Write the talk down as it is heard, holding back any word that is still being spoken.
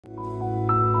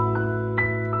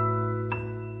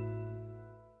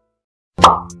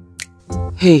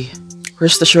Hey,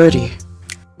 where's the shorty?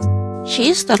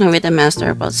 She's talking with the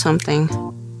master about something.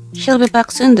 She'll be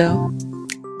back soon though.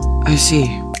 I see.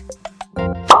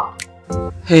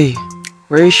 Hey,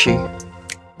 where is she?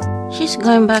 She's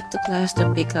going back to class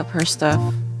to pick up her stuff.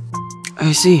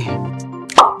 I see.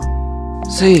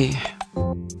 Say,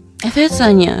 If it's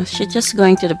Anya, she's just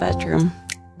going to the bathroom.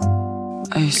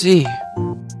 I see.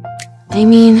 I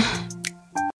mean,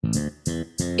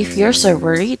 if you're so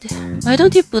worried, why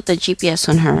don't you put the GPS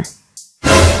on her?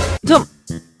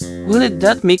 Wouldn't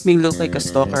that make me look like a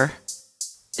stalker?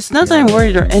 It's not that I'm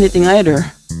worried or anything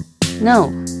either. No,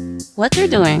 what you're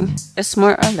doing is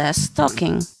more or less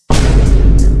stalking.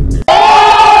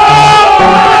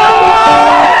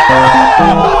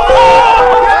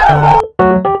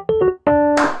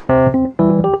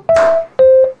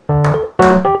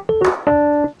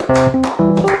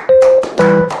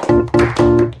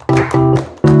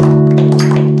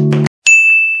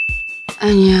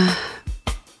 Anya,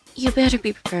 you better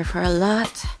be prepared for a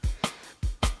lot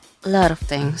of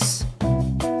things.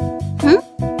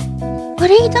 What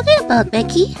are you talking about,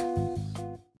 Becky?